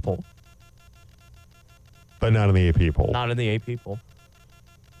coaches poll. But not in the AP poll. Not in the AP poll.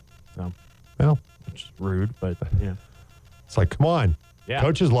 No, Well, which is rude, but yeah. it's like, come on. Yeah.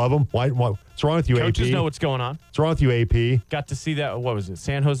 Coaches love them. What's wrong with you, Coaches AP? know what's going on. What's wrong with you, AP? Got to see that. What was it?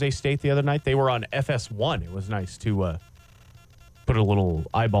 San Jose State the other night. They were on FS1. It was nice to put a little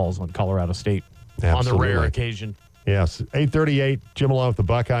eyeballs on Colorado State on the rare occasion. Yes. 8:38. Jim along with the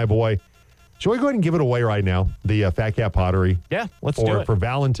Buckeye Boy. Shall we go ahead and give it away right now? The Fat Cat Pottery. Yeah, let's do it. For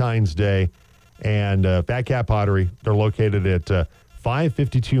Valentine's Day. And Fat Cat Pottery, they're located at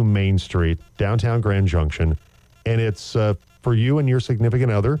 552 Main Street, downtown Grand Junction. And it's for you and your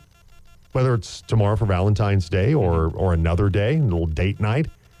significant other, whether it's tomorrow for Valentine's Day or another day, a little date night.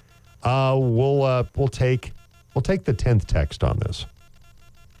 We'll take the 10th text on this.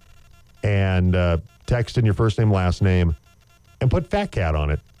 And text in your first name, last name, and put Fat Cat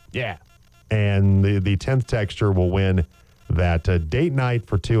on it. Yeah. And the 10th texter will win that date night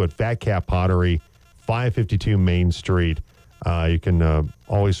for two at Fat Cat Pottery, 552 Main Street. You can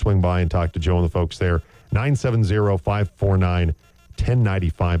always swing by and talk to Joe and the folks there.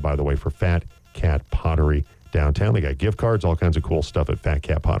 970-549-1095, by the way, for Fat Cat Pottery downtown. They got gift cards, all kinds of cool stuff at Fat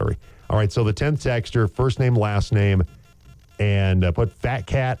Cat Pottery. All right, so the 10th texter, first name, last name, and put Fat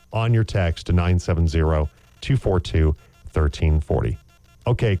Cat on your text to 970-242-1340.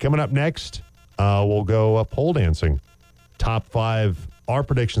 Okay, coming up next, we'll go pole dancing. Top 5, our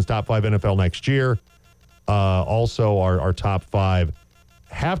predictions, top 5 NFL next year. Also, our top 5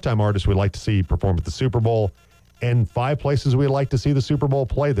 halftime artists we'd like to see perform at the Super Bowl, and 5 places we'd like to see the Super Bowl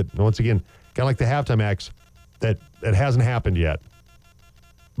play that, once again, kind of like the halftime acts, that hasn't happened yet.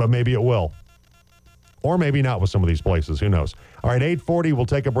 But maybe it will. Or maybe not with some of these places. Who knows? All right, 8:40, we'll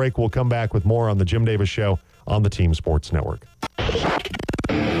take a break. We'll come back with more on the Jim Davis Show on the Team Sports Network.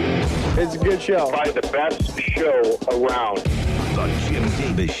 It's a good show. Probably the best show around. The Jim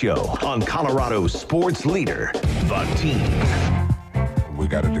Davis Show on Colorado's sports leader, The Team. We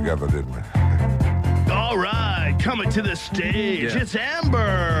got it together, didn't we? All right, coming to the stage, it's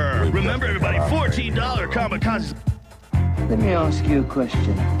Amber. Remember, everybody, $14 kamikaze. Let me ask you a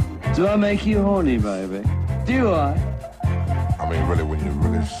question. Do I make you horny, baby? Do I? I mean, really, when you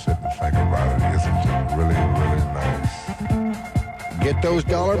really sit and think about it, isn't it really, really nice? Get those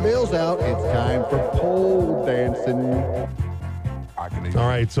dollar bills out. It's time for pole dancing. All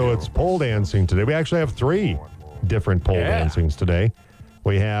right, so it's pole dancing today. We actually have 3 different pole dancings today.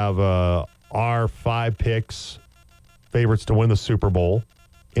 We have our 5 picks, favorites to win the Super Bowl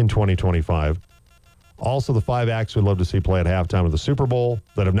in 2025. Also, the 5 acts we'd love to see play at halftime of the Super Bowl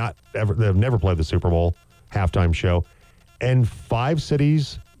that have never played the Super Bowl halftime show, and 5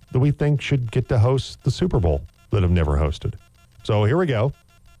 cities that we think should get to host the Super Bowl that have never hosted. So here we go.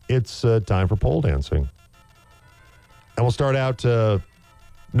 It's time for pole dancing, and we'll start out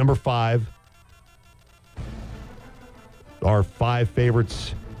number 5. Our 5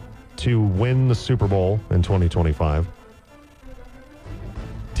 favorites to win the Super Bowl in 2025.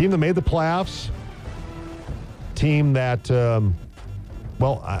 Team that made the playoffs. Team that,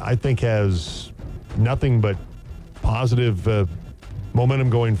 I think has nothing but positive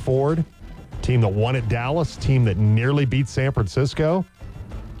momentum going forward. Team that won at Dallas. Team that nearly beat San Francisco.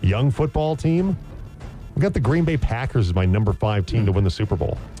 Young football team. I've got the Green Bay Packers as my number 5 team to win the Super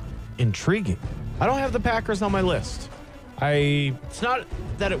Bowl. Intriguing. I don't have the Packers on my list. It's not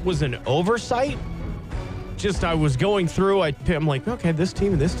that it was an oversight. Just I was going through. I'm like, okay, this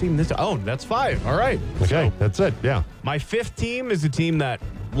team, this team, this. Oh, that's 5. All right. Okay, so, that's it. Yeah. My 5th team is a team that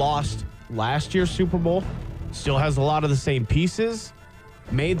lost last year's Super Bowl. Still has a lot of the same pieces.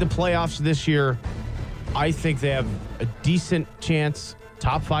 Made the playoffs this year. I think they have a decent chance,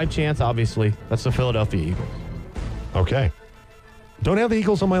 top 5 chance, obviously. That's the Philadelphia Eagles. Okay. Don't have the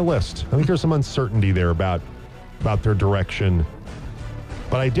Eagles on my list. I think there's some uncertainty there about their direction.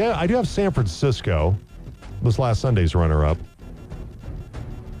 But I do have San Francisco, this last Sunday's runner-up.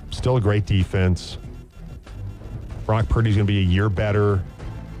 Still a great defense. Brock Purdy's going to be a year better.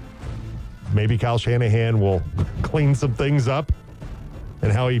 Maybe Kyle Shanahan will clean some things up in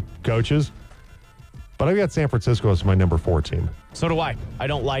how he coaches. But I've got San Francisco as my number 4 team. So do I. I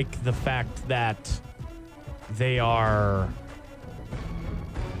don't like the fact that they are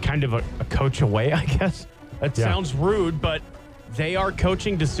kind of a coach away, I guess. That sounds rude, but they are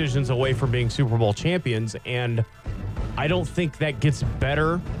coaching decisions away from being Super Bowl champions, and I don't think that gets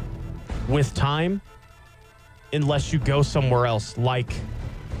better with time unless you go somewhere else like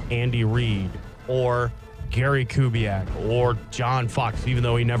Andy Reid or Gary Kubiak or John Fox, even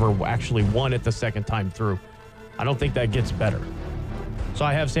though he never actually won it the second time through. I don't think that gets better. So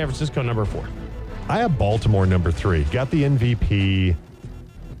I have San Francisco number 4. I have Baltimore number 3. Got the MVP.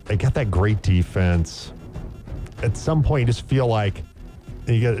 They got that great defense. At some point, you just feel like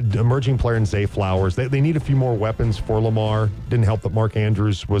And you got an emerging player in Zay Flowers. They need a few more weapons for Lamar. Didn't help that Mark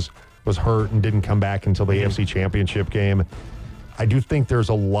Andrews was hurt and didn't come back until the AFC Championship game. I do think there's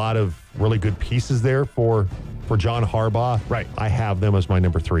a lot of really good pieces there for John Harbaugh. Right. I have them as my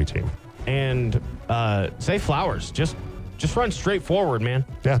number 3 team. And Zay Flowers, just run straight forward, man.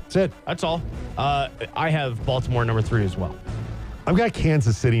 Yeah, that's it. That's all. I have Baltimore number 3 as well. I've got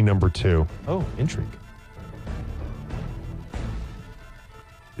Kansas City number 2. Oh, intrigue.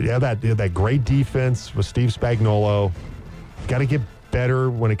 Yeah, that great defense with Steve Spagnuolo. Got to get better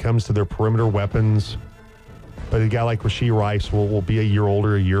when it comes to their perimeter weapons. But a guy like Rashee Rice will be a year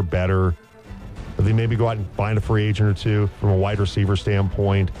older, a year better. But they maybe go out and find a free agent or two from a wide receiver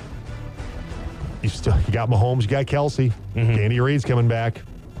standpoint. You got Mahomes, you got Kelsey. Andy Reid's coming back.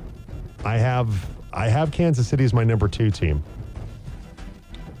 I have Kansas City as my number 2 team.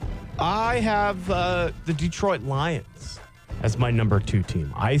 I have the Detroit Lions as my number 2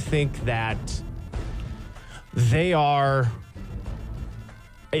 team. I think that they are.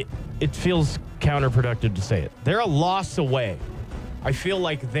 It feels counterproductive to say it. They're a loss away. I feel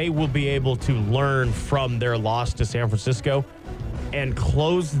like they will be able to learn from their loss to San Francisco and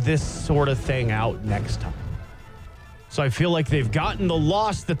close this sort of thing out next time. So I feel like they've gotten the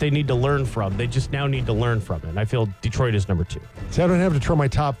loss that they need to learn from. They just now need to learn from it. And I feel Detroit is number 2. See, I don't have to try my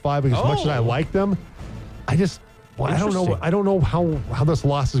top 5 because as much as I like them, I don't know. I don't know how this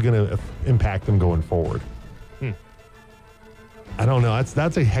loss is going to impact them going forward. I don't know.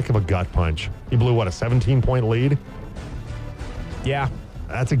 That's a heck of a gut punch. You blew, a 17-point lead? Yeah.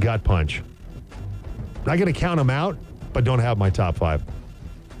 That's a gut punch. Not going to count them out, but don't have my top 5.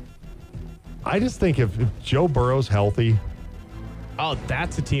 I just think if Joe Burrow's healthy. Oh,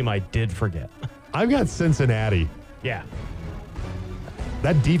 that's a team I did forget. I've got Cincinnati. Yeah.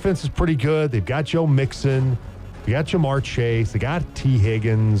 That defense is pretty good. They've got Joe Mixon. They got Jamar Chase. They got T.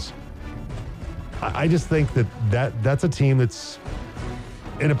 Higgins. I just think that's a team that's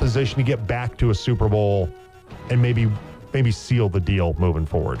in a position to get back to a Super Bowl and maybe seal the deal moving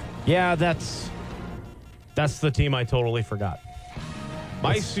forward. Yeah, that's the team I totally forgot.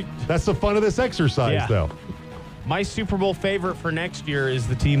 That's the fun of this exercise, though. My Super Bowl favorite for next year is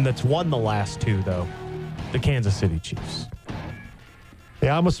the team that's won the last 2, though, the Kansas City Chiefs.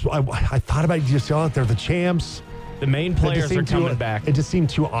 Yeah, I thought about just yelling out there, the champs. The main players are coming back. It just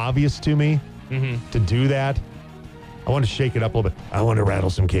seemed too obvious to me to do that. I want to shake it up a little bit. I want to rattle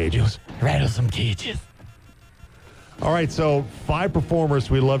some cages. Rattle some cages. All right, so 5 performers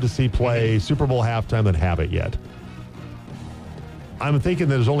we'd love to see play Super Bowl halftime that haven't yet. I'm thinking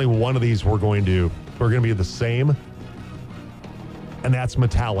there's only one of these we're going to be the same, and that's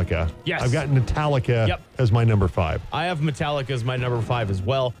Metallica. Yes. I've got Metallica as my number 5. I have Metallica as my number 5 as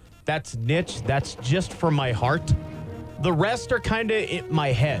well. That's niche. That's just for my heart. The rest are kind of in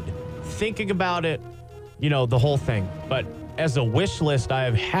my head. Thinking about it, the whole thing. But as a wish list, I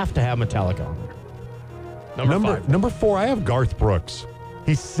have to have Metallica on there. Number 4, I have Garth Brooks.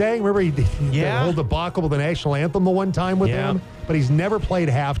 He sang, remember he the whole debacle with the national anthem the one time with him, but he's never played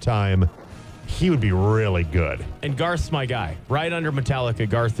halftime. He would be really good. And Garth's my guy. Right under Metallica,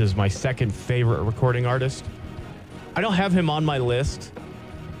 Garth is my second favorite recording artist. I don't have him on my list,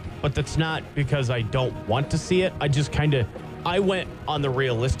 but that's not because I don't want to see it. I just I went on the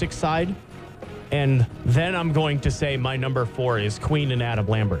realistic side, and then I'm going to say my number 4 is Queen and Adam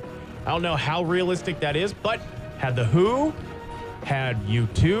Lambert. I don't know how realistic that is, but had The Who, had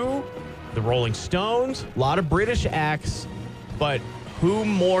U2, the Rolling Stones, a lot of British acts, but who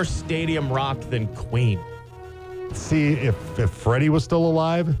more stadium rock than Queen? See, if Freddie was still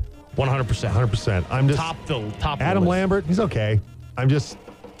alive, 100%. 100%. I'm just top. Adam Lambert, he's okay.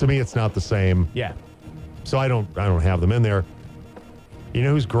 To me, it's not the same. Yeah. So I don't have them in there. You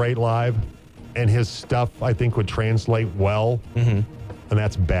know who's great live, and his stuff I think would translate well, and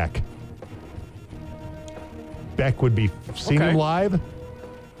that's Beck. Beck would be seen him live.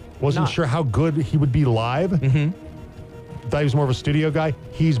 Wasn't sure how good he would be live. Thought he was more of a studio guy.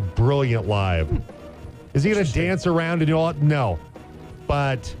 He's brilliant live. Is he going to dance around and do all that? No,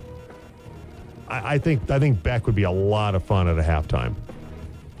 but I think Beck would be a lot of fun at a halftime.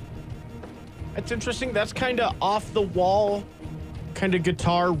 That's interesting. That's kind of off the wall, kind of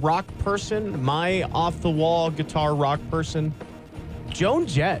guitar rock person. My off the wall guitar rock person, Joan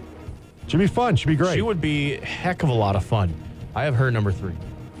Jett. Should be fun. Should be great. She would be a heck of a lot of fun. I have her number 3.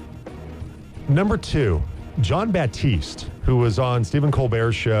 Number 2, John Baptiste, who was on Stephen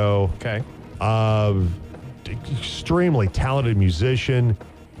Colbert's show. Okay. Extremely talented musician.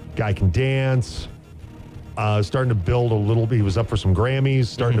 Guy can dance. Starting to build a little bit. He was up for some Grammys.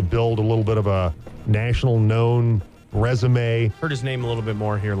 Starting to build a little bit of a national known resume. Heard his name a little bit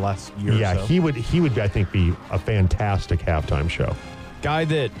more here last year. Yeah, or so. he would, I think, be a fantastic halftime show. Guy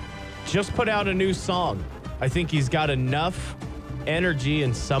that just put out a new song. I think he's got enough energy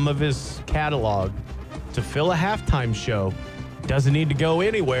in some of his catalog to fill a halftime show. Doesn't need to go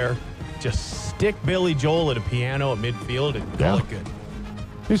anywhere. Just stick Billy Joel at a piano at midfield and call it good.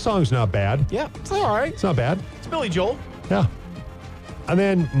 New song's not bad. Yeah, it's all right. It's not bad. It's Billy Joel. Yeah. And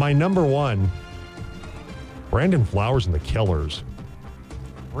then my number one, Brandon Flowers and the Killers.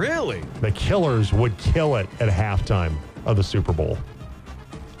 Really? The Killers would kill it at halftime of the Super Bowl.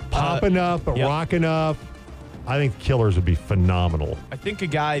 Popping up, rocking up. I think the Killers would be phenomenal. I think a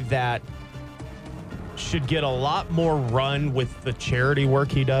guy that should get a lot more run with the charity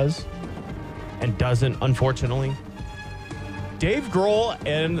work he does and doesn't, unfortunately. Dave Grohl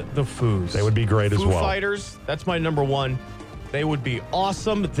and the Foos. They would be great as well. Foo Fighters, that's my number one. They would be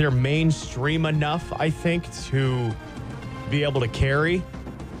awesome. They're mainstream enough, I think, to be able to carry.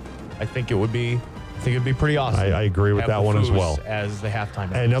 I think it'd be pretty awesome. I agree with Have that the one as Foos well. As the halftime.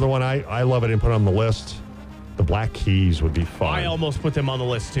 And another one I love it and put on the list. The Black Keys would be fun. I almost put them on the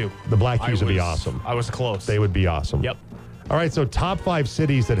list too. The Black Keys would be awesome. I was close. They would be awesome. Yep. All right, so top 5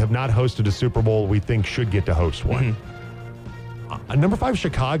 cities that have not hosted a Super Bowl we think should get to host one. Number 5,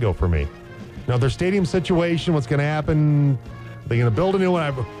 Chicago for me. Now, their stadium situation, what's going to happen? They're going to build a new one.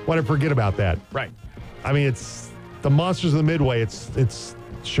 I forget about that. Right. I mean, it's the Monsters of the Midway. It's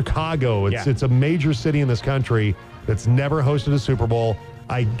Chicago. It's a major city in this country that's never hosted a Super Bowl.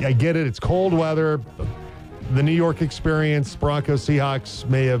 I get it. It's cold weather. The New York experience, Broncos, Seahawks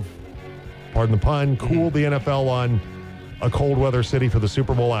may have, pardon the pun, cooled the NFL on a cold weather city for the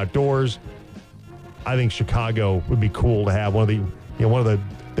Super Bowl outdoors. I think Chicago would be cool to have one of the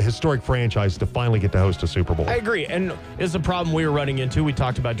historic franchises to finally get to host a Super Bowl. I agree. And is the problem we were running into, we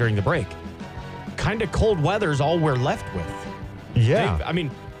talked about during the break. Kind of cold weather is all we're left with. Yeah. I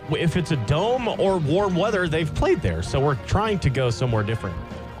mean, if it's a dome or warm weather, they've played there. So we're trying to go somewhere different.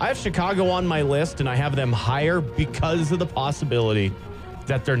 I have Chicago on my list, and I have them higher because of the possibility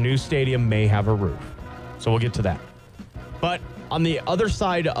that their new stadium may have a roof. So we'll get to that. But on the other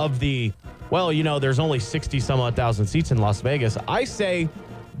side of there's only 60 some odd thousand seats in Las Vegas. I say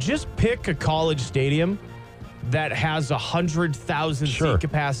just pick a college stadium that has 100,000 seat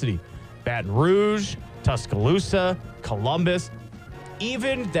capacity. Baton Rouge, Tuscaloosa, Columbus,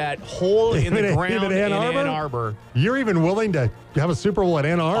 even that hole in the ground in Ann Arbor. You're even willing to have a Super Bowl at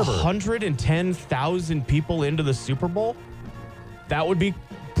Ann Arbor. 110,000 people into the Super Bowl? That would be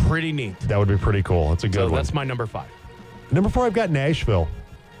pretty neat. That would be pretty cool. It's a good one. That's my number 5. Number 4, I've got Nashville.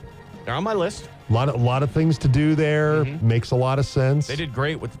 They're on my list. A lot of things to do there. Makes a lot of sense. They did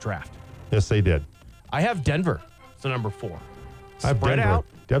great with the draft. Yes, they did. I have Denver. So number 4. I have Spread Denver. out.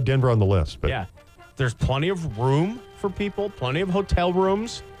 I have Denver on the list. But yeah. There's plenty of room for people, plenty of hotel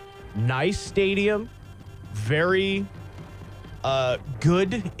rooms, nice stadium, very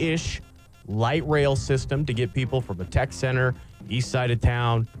good-ish light rail system to get people from the tech center, east side of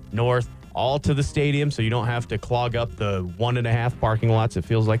town, north, all to the stadium so you don't have to clog up the 1.5 parking lots it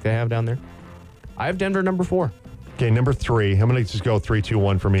feels like they have down there. I have Denver number 4. Okay, number 3. I'm going to just go 3, 2,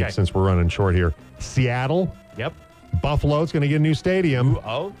 1 for me since we're running short here. Seattle. Yep. Buffalo's going to get a new stadium.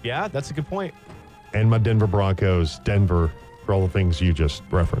 Oh, yeah, that's a good point. And my Denver Broncos, Denver, for all the things you just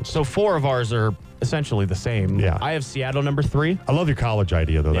referenced. So 4 of ours are essentially the same. Yeah. I have Seattle number 3. I love your college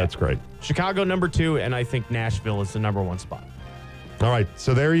idea, though. Yeah. That's great. Chicago number 2, and I think Nashville is the number 1 spot. All right,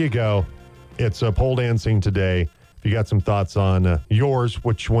 so there you go. It's pole dancing today. If you got some thoughts on yours,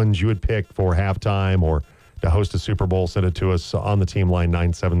 which ones you would pick for halftime or to host a Super Bowl, send it to us on the team line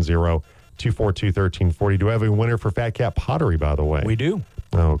 970-242-1340. Do we have a winner for Fat Cat Pottery, by the way? We do.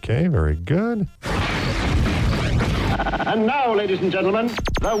 Okay, very good. And now, ladies and gentlemen,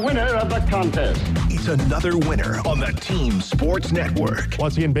 the winner of the contest. It's another winner on the Team Sports Network.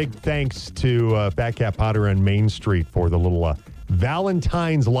 Once again, big thanks to Fat Cat Pottery on Main Street for the little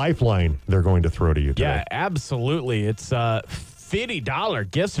Valentine's Lifeline they're going to throw to you today. Yeah, absolutely. It's a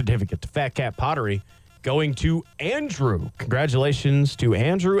 $50 gift certificate to Fat Cat Pottery going to Andrew. Congratulations to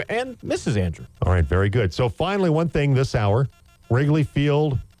Andrew and Mrs. Andrew. All right, very good. So finally, one thing this hour, Wrigley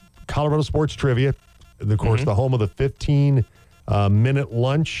Field, Colorado Sports Trivia. Of course, the home of the 15-minute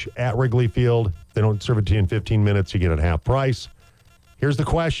lunch at Wrigley Field. They don't serve it to you in 15 minutes. You get it at half price. Here's the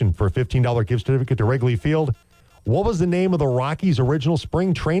question for a $15 gift certificate to Wrigley Field. What was the name of the Rockies' original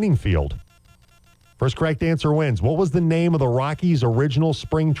spring training field? First correct answer wins. What was the name of the Rockies' original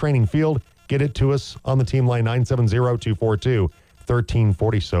spring training field? Get it to us on the team line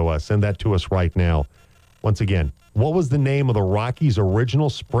 970-242-1340. So send that to us right now. Once again, what was the name of the Rockies'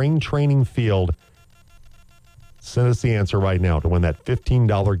 original spring training field? Send us the answer right now to win that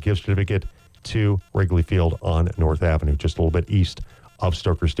 $15 gift certificate to Wrigley Field on North Avenue, just a little bit east of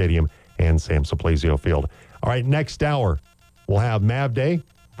Stoker Stadium and Sam Saplazio Field. All right, next hour, we'll have Mav Day,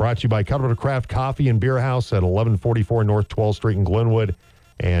 brought to you by Cutwater Craft Coffee and Beer House at 1144 North 12th Street in Glenwood.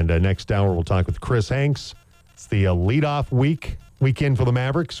 And next hour, we'll talk with Chris Hanks. It's the leadoff weekend for the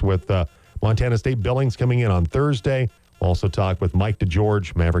Mavericks with Montana State Billings coming in on Thursday. We'll also talk with Mike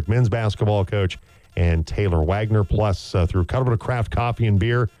DeGeorge, Maverick men's basketball coach, and Taylor Wagner. Plus, through Cutwater Craft Coffee and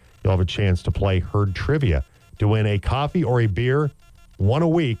Beer, you'll have a chance to play Herd Trivia to win a coffee or a beer, one a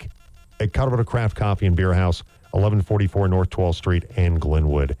week, at Cutwater Craft Coffee and Beer House, 1144 North 12th Street in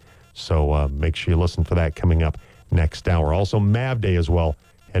Glenwood. So make sure you listen for that coming up next hour. Also, Mav Day as well,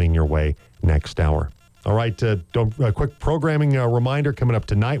 heading your way next hour. All right, a quick programming reminder coming up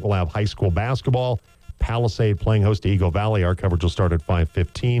tonight. We'll have high school basketball. Palisade playing host to Eagle Valley. Our coverage will start at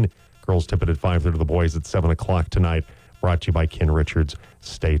 5:15. Girls tip it at 5:30. The boys at 7 o'clock tonight. Brought to you by Ken Richards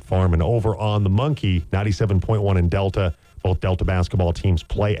State Farm. And over on the Monkey, 97.1 in Delta. Both Delta basketball teams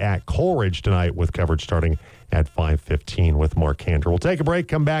play at Coleridge tonight with coverage starting at 5:15 with Mark Cantor. We'll take a break,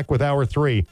 come back with Hour 3.